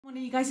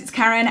Morning you guys, it's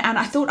Karen, and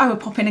I thought I would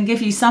pop in and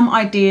give you some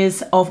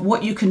ideas of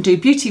what you can do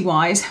beauty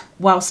wise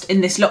whilst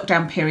in this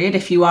lockdown period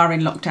if you are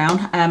in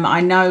lockdown. I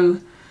know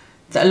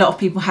that a lot of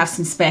people have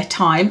some spare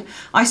time.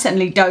 I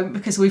certainly don't,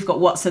 because we've got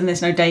Watson,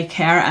 there's no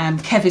daycare.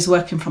 Kev is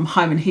working from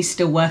home and he's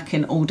still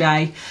working all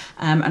day,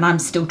 and I'm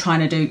still trying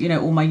to do, you know,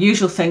 all my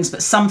usual things,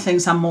 but some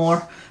things are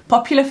more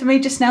popular for me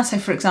just now. So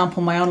for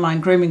example, my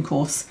online grooming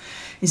course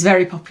is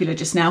very popular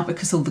just now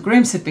because all the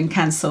grooms have been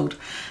cancelled.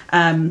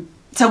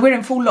 So we're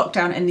in full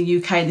lockdown in the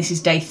UK and this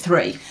is day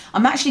 3.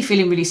 I'm actually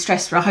feeling really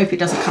stressed, but I hope it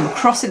doesn't come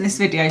across in this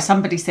video.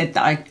 Somebody said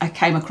that I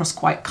came across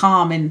quite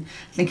calm in,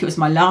 I think it was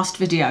my last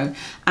video,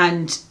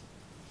 and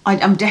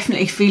I'm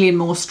definitely feeling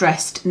more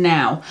stressed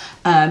now.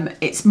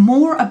 It's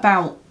more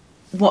about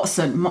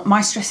Watson. My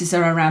stresses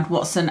are around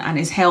Watson and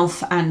his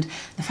health, and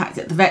the fact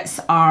that the vets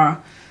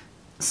are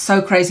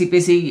so crazy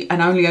busy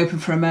and only open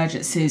for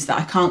emergencies that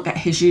I can't get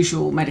his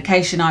usual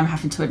medication. I'm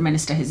having to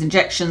administer his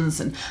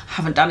injections and I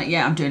haven't done it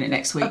yet. I'm doing it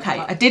next week. Okay,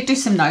 I did do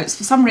some notes.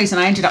 For some reason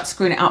I ended up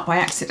screwing it up by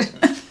accident.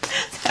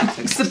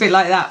 It's a bit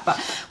like that, but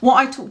what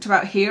I talked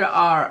about here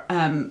are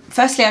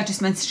firstly, I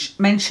just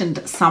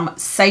mentioned some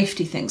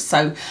safety things.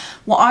 So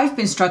what I've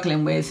been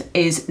struggling with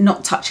is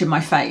not touching my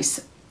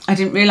face. I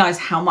didn't realize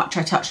how much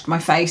I touched my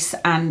face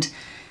and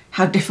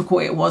how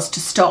difficult it was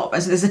to stop.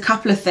 As there's a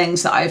couple of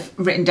things that I've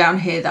written down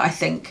here that I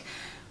think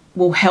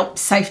will help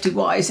safety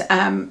wise,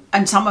 and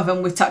some of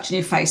them with touching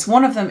your face.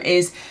 One of them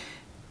is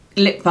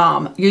lip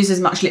balm. Use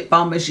as much lip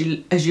balm as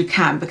you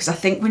can, because I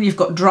think when you've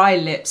got dry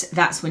lips,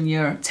 that's when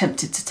you're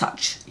tempted to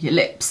touch your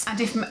lips.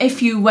 And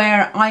if you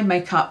wear eye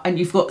makeup and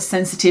you've got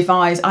sensitive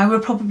eyes, I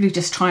would probably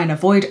just try and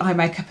avoid eye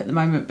makeup at the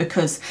moment,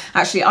 because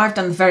actually I've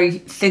done the very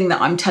thing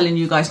that I'm telling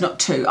you guys not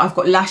to. I've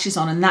got lashes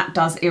on and that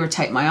does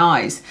irritate my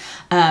eyes.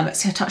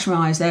 So I touch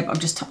my eyes there, but I'm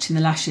just touching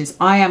the lashes.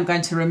 I am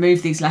going to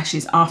remove these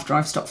lashes after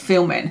I've stopped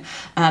filming,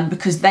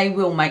 because they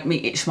will make me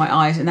itch my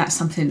eyes, and that's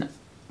something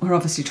we're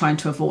obviously trying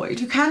to avoid.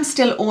 You can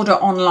still order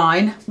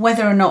online.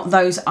 Whether or not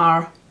those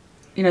are,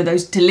 you know,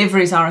 those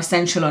deliveries are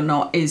essential or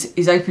not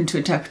is open to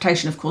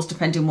interpretation, of course,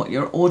 depending on what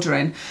you're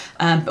ordering.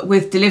 But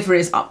with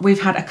deliveries,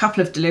 we've had a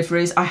couple of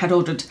deliveries. I had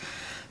ordered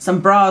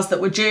some bras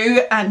that were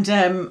due,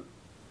 and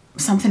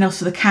something else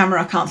for the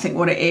camera, I can't think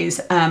what it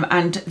is,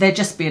 and they're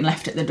just being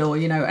left at the door,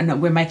 you know,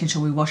 and we're making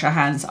sure we wash our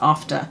hands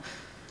after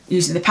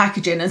using the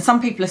packaging. And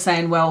some people are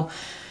saying, well,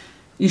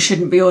 you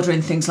shouldn't be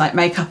ordering things like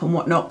makeup and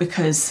whatnot,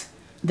 because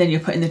then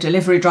you're putting the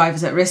delivery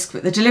drivers at risk.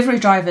 But the delivery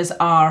drivers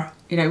are,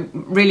 you know,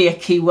 really a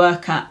key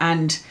worker,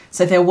 and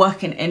so they're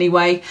working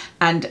anyway,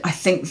 and I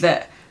think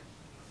that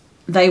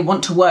they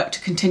want to work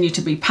to continue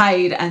to be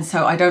paid. And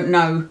so I don't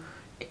know,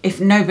 if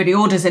nobody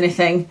orders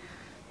anything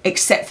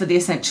except for the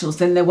essentials,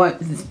 then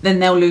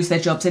they'll lose their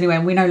jobs anyway,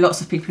 and we know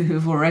lots of people who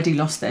have already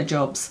lost their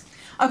jobs.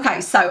 Okay,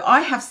 so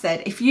I have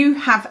said if you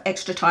have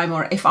extra time,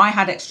 or if I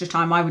had extra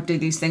time, I would do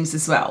these things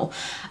as well.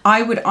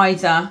 I would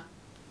either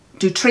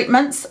do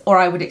treatments or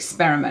I would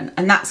experiment,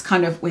 and that's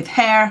kind of with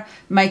hair,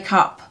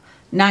 makeup,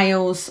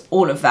 nails,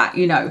 all of that,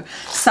 you know.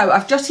 So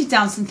I've jotted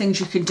down some things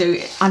you can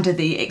do under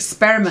the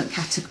experiment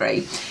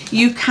category.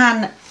 You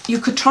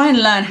could try and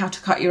learn how to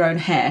cut your own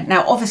hair.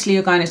 Now obviously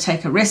you're going to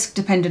take a risk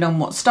depending on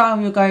what style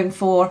you're going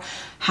for,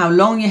 how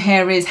long your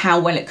hair is, how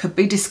well it could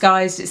be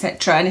disguised,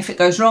 etc. And if it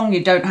goes wrong,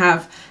 you don't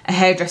have a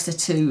hairdresser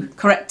to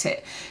correct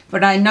it.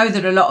 But I know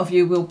that a lot of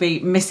you will be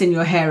missing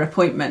your hair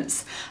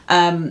appointments.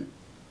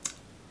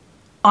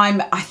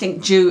 I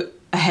think due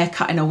a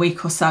haircut in a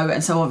week or so,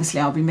 and so obviously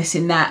I'll be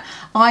missing that.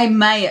 I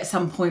may at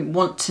some point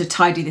want to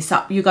tidy this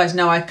up. You guys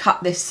know I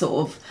cut this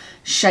sort of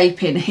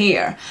shape in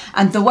here,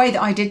 and the way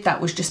that I did that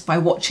was just by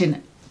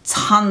watching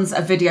tons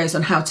of videos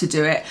on how to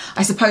do it.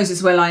 I suppose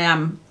as well I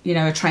am, you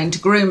know, a trained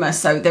groomer,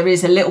 so there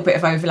is a little bit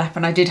of overlap,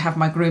 and I did have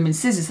my grooming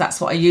scissors.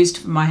 That's what I used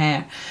for my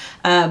hair.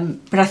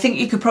 But I think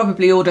you could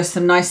probably order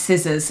some nice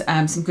scissors,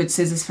 some good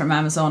scissors from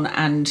Amazon,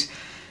 and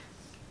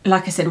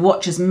like I said,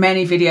 watch as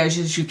many videos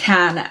as you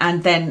can,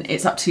 and then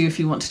it's up to you if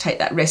you want to take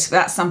that risk.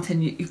 That's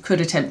something you could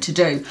attempt to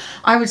do.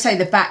 I would say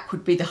the back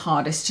would be the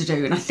hardest to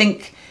do, and I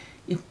think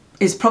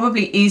it's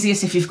probably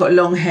easiest if you've got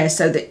long hair,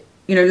 so that,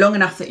 you know, long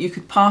enough that you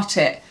could part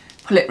it,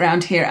 pull it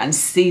round here and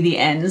see the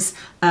ends.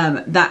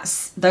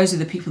 Those are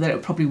the people that it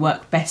would probably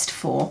work best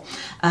for.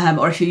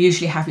 Or if you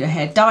usually have your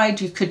hair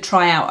dyed, you could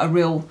try out a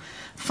real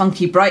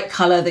funky bright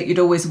colour that you'd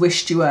always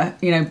wished you were,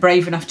 you know,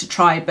 brave enough to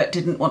try but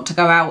didn't want to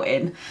go out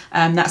in.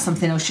 That's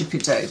something else you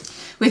could do.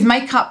 With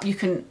makeup, you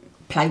can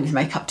play with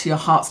makeup to your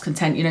heart's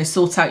content, you know,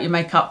 sort out your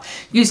makeup,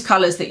 use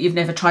colours that you've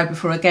never tried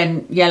before.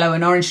 Again, yellow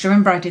and orange.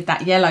 Remember I did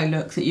that yellow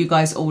look that you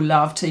guys all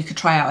loved, so you could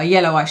try out a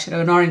yellow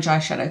eyeshadow, an orange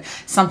eyeshadow,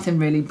 something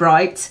really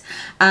bright.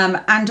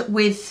 And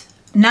with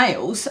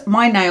nails,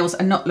 my nails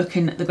are not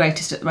looking the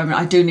greatest at the moment.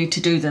 I do need to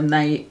do them.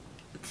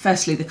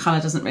 Firstly, the colour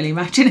doesn't really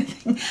match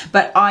anything,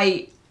 but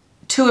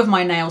two of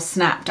my nails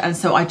snapped, and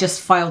so I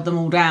just filed them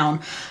all down,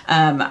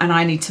 and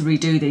I need to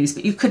redo these.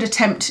 But you could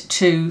attempt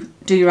to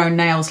do your own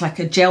nails, like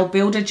a gel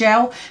builder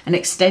gel, and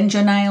extend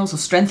your nails or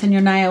strengthen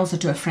your nails, or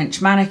do a French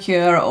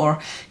manicure,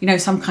 or, you know,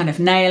 some kind of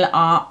nail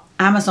art.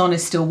 Amazon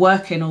is still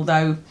working,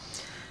 although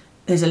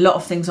there's a lot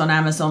of things on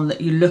Amazon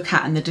that you look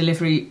at and the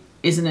delivery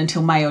isn't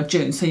until May or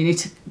June, so you need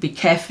to be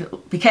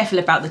careful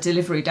about the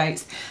delivery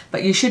dates,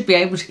 but you should be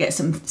able to get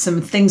some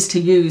things to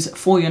use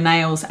for your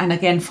nails. And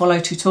again, follow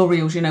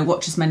tutorials, you know,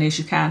 watch as many as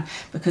you can,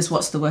 because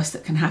what's the worst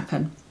that can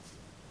happen?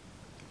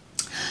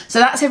 So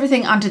that's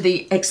everything under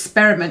the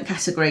experiment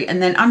category.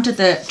 And then under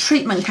the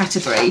treatment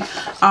category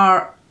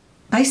are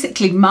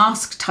basically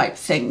mask type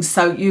things.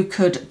 So you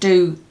could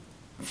do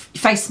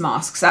face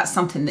masks. That's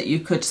something that you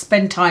could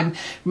spend time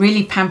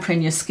really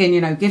pampering your skin,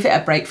 you know, give it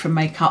a break from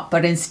makeup,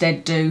 but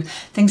instead do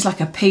things like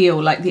a peel,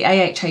 like the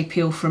AHA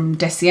peel from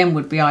Deciem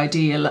would be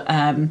ideal.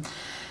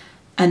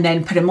 And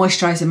then put a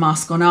moisturiser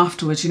mask on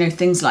afterwards, you know,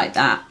 things like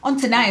that.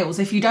 Onto nails,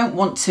 if you don't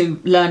want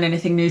to learn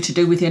anything new to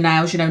do with your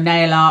nails, you know,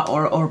 nail art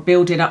or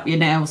building up your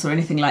nails or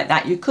anything like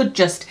that, you could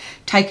just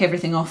take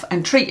everything off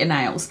and treat your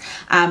nails.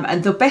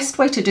 And the best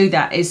way to do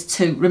that is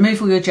to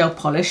remove all your gel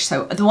polish.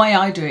 So the way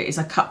I do it is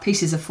I cut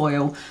pieces of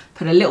foil,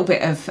 put a little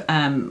bit of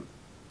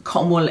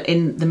cotton wool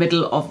in the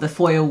middle of the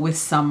foil with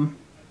some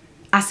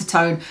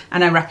acetone,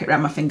 and I wrap it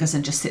around my fingers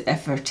and just sit there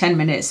for 10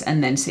 minutes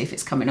and then see if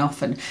it's coming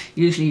off, and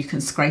usually you can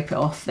scrape it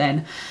off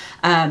then.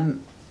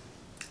 And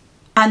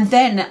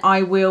then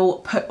I will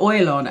put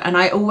oil on, and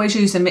I always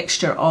use a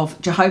mixture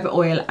of jojoba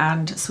oil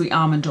and sweet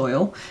almond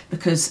oil,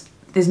 because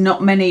there's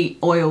not many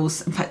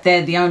oils, in fact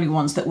they're the only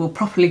ones that will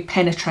properly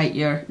penetrate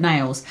your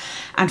nails.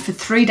 And for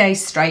 3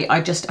 days straight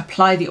I just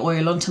apply the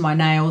oil onto my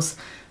nails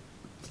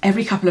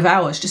every couple of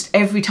hours. Just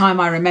every time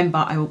I remember,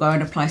 I will go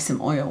and apply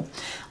some oil.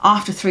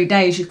 After 3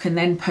 days, you can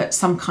then put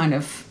some kind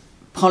of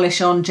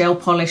polish on, gel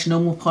polish,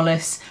 normal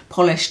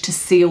polish to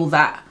seal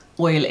that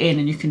oil in,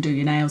 and you can do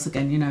your nails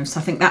again, you know.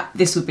 So I think that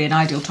this would be an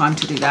ideal time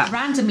to do that.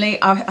 Randomly,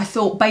 I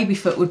thought baby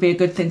foot would be a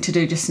good thing to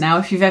do just now.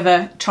 If you've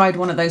ever tried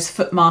one of those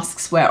foot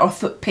masks or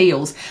foot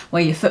peels,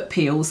 where your foot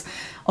peels,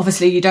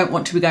 obviously you don't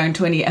want to be going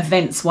to any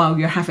events while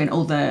you're having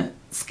all the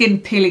skin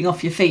peeling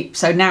off your feet,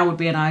 so now would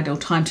be an ideal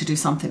time to do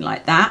something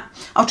like that.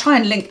 I'll try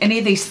and link any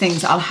of these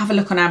things. I'll have a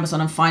look on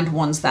Amazon and find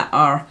ones that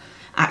are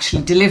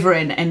actually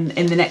delivering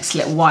in the next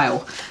little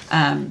while.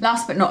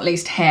 Last but not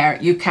least, hair.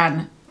 You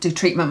can do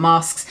treatment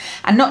masks,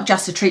 and not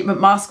just a treatment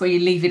mask where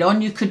you leave it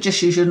on. You could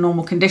just use your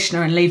normal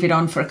conditioner and leave it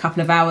on for a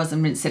couple of hours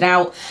and rinse it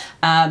out,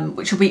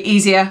 which will be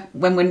easier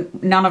when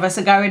none of us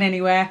are going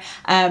anywhere.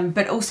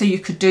 But also you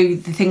could do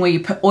the thing where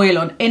you put oil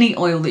on. Any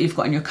oil that you've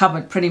got in your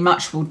cupboard pretty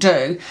much will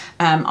do.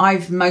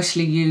 I've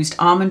mostly used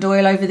almond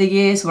oil over the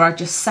years, where I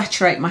just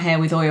saturate my hair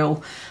with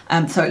oil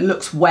so it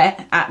looks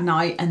wet at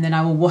night, and then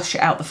I will wash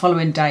it out the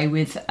following day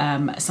with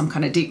some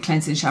kind of deep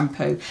cleansing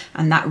shampoo,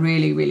 and that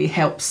really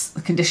helps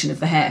the condition of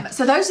the hair.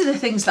 So those are the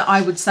things that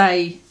I would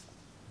say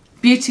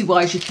beauty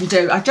wise you can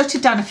do. I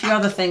jotted down a few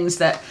other things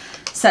that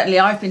certainly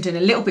I've been doing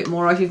a little bit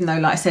more of, even though,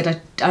 like I said,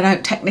 I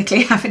don't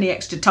technically have any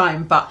extra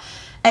time. But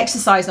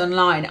exercise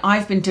online,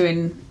 I've been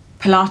doing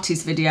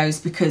Pilates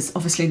videos because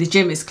obviously the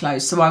gym is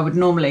closed, so I would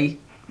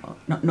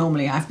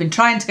I've been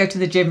trying to go to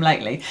the gym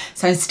lately,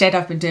 so instead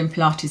I've been doing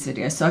Pilates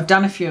videos. So I've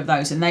done a few of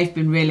those, and they've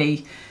been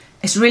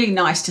it's really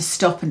nice to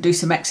stop and do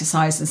some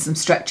exercise and some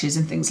stretches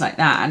and things like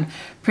that. And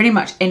pretty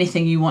much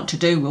anything you want to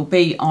do will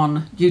be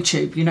on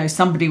YouTube. You know,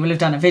 somebody will have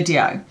done a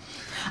video.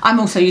 I'm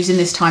also using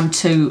this time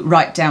to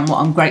write down what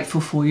I'm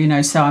grateful for, you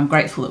know. So I'm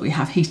grateful that we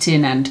have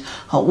heating and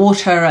hot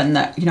water, and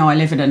that, you know, I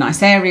live in a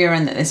nice area,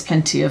 and that there's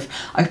plenty of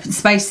open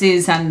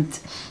spaces, and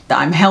that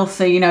I'm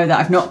healthy, you know, that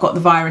I've not got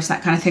the virus,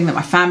 that kind of thing, that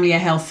my family are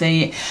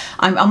healthy.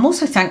 I'm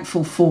also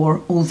thankful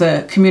for all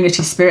the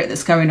community spirit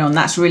that's going on.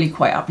 That's really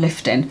quite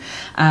uplifting.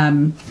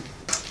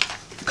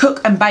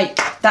 Cook and bake,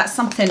 that's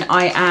something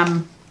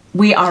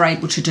we are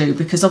able to do,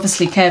 because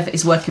obviously Kev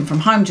is working from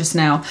home just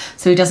now,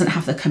 so he doesn't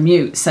have the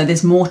commute, so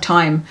there's more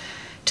time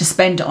to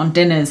spend on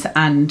dinners,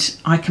 and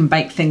I can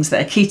bake things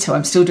that are keto.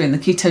 I'm still doing the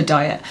keto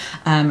diet,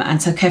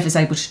 and so Kev is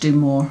able to do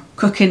more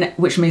cooking,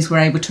 which means we're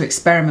able to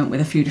experiment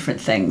with a few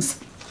different things.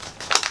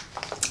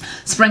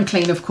 Spring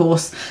clean, of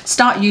course.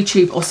 Start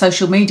YouTube or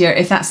social media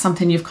if that's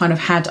something you've kind of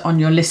had on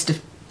your list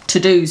of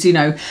to-dos, you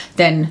know.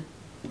 Then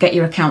get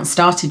your account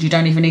started. You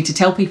don't even need to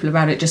tell people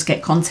about it, just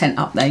get content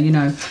up there, you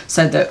know,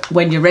 so that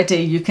when you're ready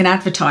you can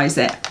advertise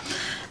it.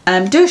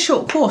 Do a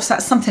short course.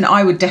 That's something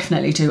I would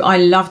definitely do. I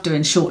love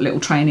doing short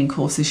little training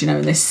courses, you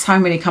know. There's so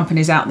many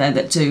companies out there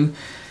that do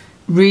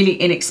really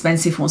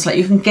inexpensive ones, like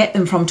you can get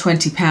them from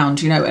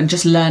 £20, you know, and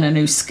just learn a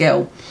new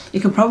skill. You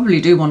can probably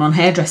do one on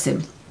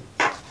hairdressing.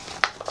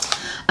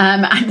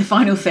 And the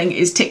final thing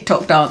is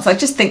TikTok dance. I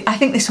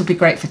think this would be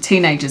great for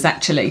teenagers,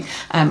 actually.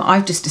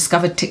 I've just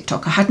discovered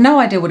TikTok. I had no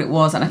idea what it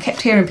was, and I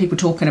kept hearing people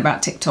talking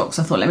about TikTok,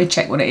 so I thought, let me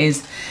check what it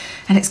is.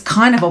 And it's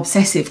kind of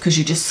obsessive, because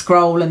you just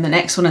scroll, and the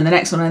next one and the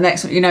next one and the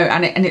next one, you know,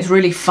 and it's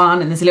really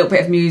fun, and there's a little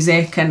bit of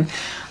music, and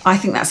I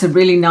think that's a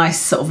really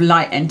nice sort of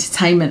light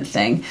entertainment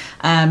thing.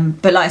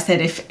 But like I said,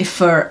 if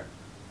for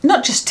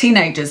not just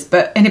teenagers,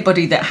 but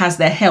anybody that has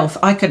their health,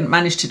 I couldn't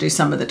manage to do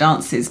some of the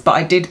dances, but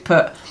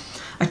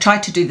I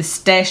tried to do the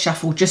stair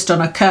shuffle just on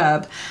a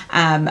curb,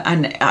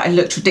 and it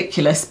looked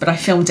ridiculous, but I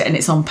filmed it and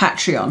it's on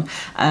Patreon.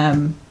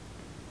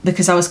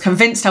 because I was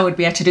convinced I would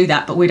be able to do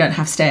that, but we don't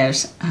have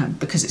stairs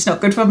because it's not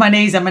good for my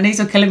knees, and my knees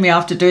are killing me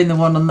after doing the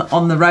one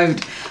on the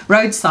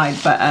roadside.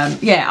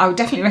 But yeah, I would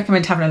definitely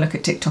recommend having a look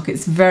at TikTok.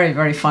 It's very,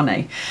 very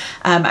funny,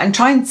 and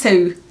trying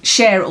to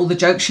share all the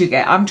jokes you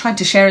get. I'm trying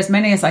to share as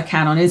many as I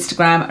can on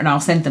Instagram, and I'll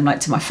send them like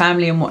to my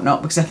family and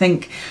whatnot, because I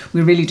think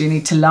we really do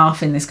need to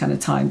laugh in this kind of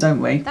time,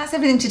 don't we? That's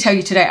everything to tell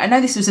you today. I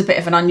know this was a bit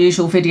of an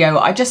unusual video.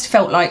 I just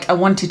felt like I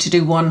wanted to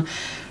do one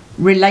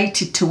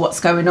related to what's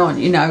going on,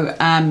 you know,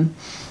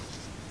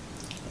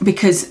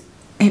 because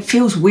it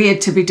feels weird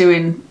to be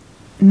doing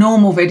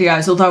normal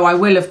videos, although I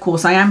will, of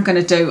course, I am going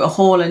to do a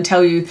haul and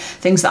tell you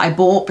things that I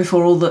bought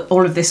before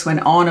all of this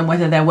went on and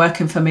whether they're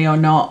working for me or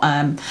not.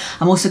 I'm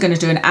also going to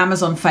do an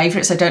Amazon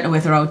favourites. I don't know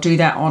whether I'll do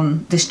that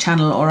on this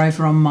channel or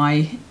over on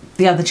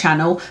the other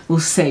channel. We'll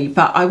see,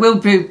 but I will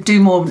do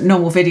more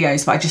normal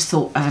videos, but I just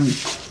thought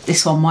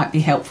this one might be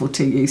helpful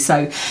to you.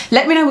 So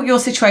let me know what your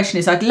situation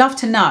is. I'd love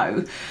to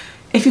know.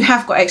 If you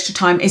have got extra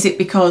time, is it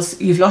because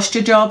you've lost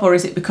your job, or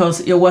is it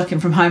because you're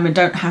working from home and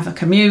don't have a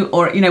commute,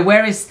 or, you know,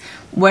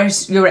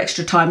 where's your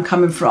extra time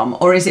coming from?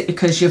 Or is it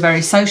because you're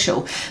very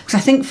social? Because I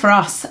think for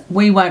us,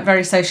 we weren't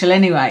very social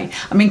anyway.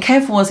 I mean,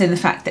 Kev was in the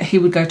fact that he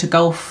would go to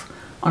golf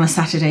on a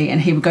Saturday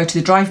and he would go to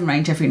the driving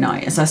range every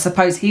night. As I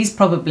suppose he's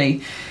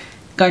probably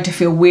going to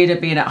feel weirder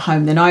being at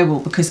home than I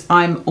will, because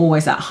I'm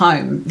always at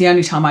home. The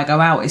only time I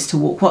go out is to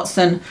walk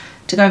Watson,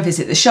 to go and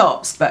visit the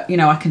shops, but you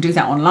know, I can do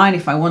that online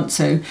if I want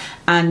to,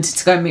 and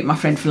to go and meet my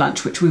friend for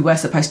lunch, which we were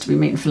supposed to be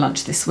meeting for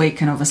lunch this week,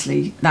 and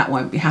obviously that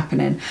won't be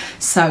happening.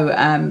 So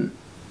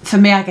for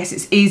me, I guess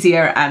it's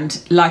easier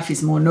and life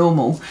is more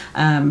normal.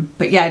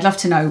 But yeah, I'd love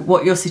to know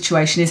what your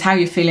situation is, how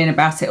you're feeling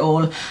about it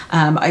all.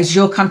 Is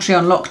your country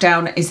on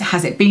lockdown?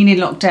 Has it been in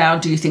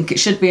lockdown? Do you think it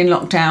should be in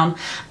lockdown?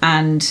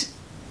 And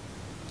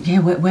yeah,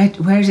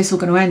 where is this all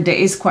going to end? It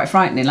is quite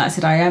frightening. Like I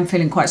said, I am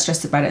feeling quite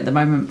stressed about it at the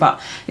moment,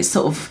 but it's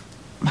sort of,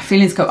 my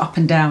feelings go up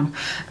and down.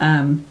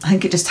 I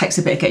think it just takes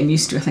a bit of getting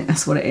used to. I think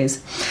that's what it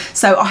is.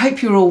 So I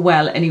hope you're all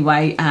well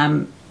anyway.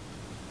 And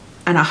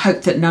I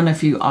hope that none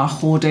of you are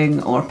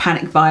hoarding or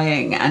panic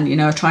buying and, you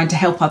know, are trying to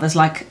help others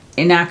like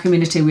in our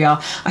community we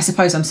are. I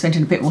suppose I'm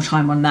spending a bit more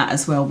time on that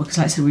as well, because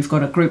like I said, we've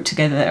got a group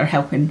together that are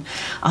helping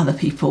other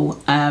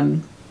people.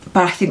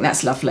 But I think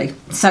that's lovely.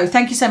 So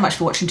thank you so much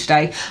for watching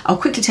today. I'll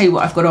quickly tell you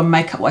what I've got on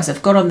makeup wise.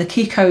 I've got on the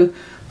Kiko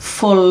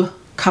Full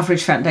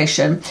Coverage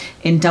Foundation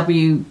in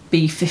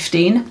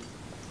WB15.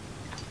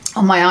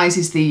 On my eyes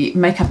is the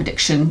Makeup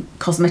Addiction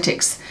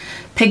Cosmetics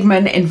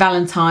Pigment in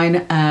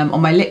Valentine. On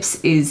my lips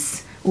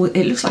is, well,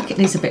 it looks like it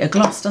needs a bit of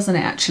gloss, doesn't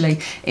it actually?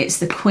 It's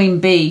the Queen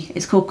Bee.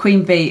 It's called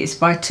Queen Bee. It's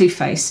by Too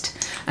Faced,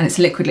 and it's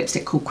a liquid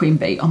lipstick called Queen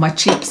Bee. On my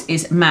cheeks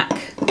is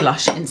MAC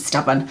blush in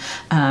Stubborn.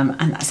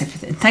 And that's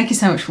everything. Thank you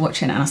so much for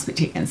watching, and I'll speak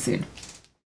to you again soon.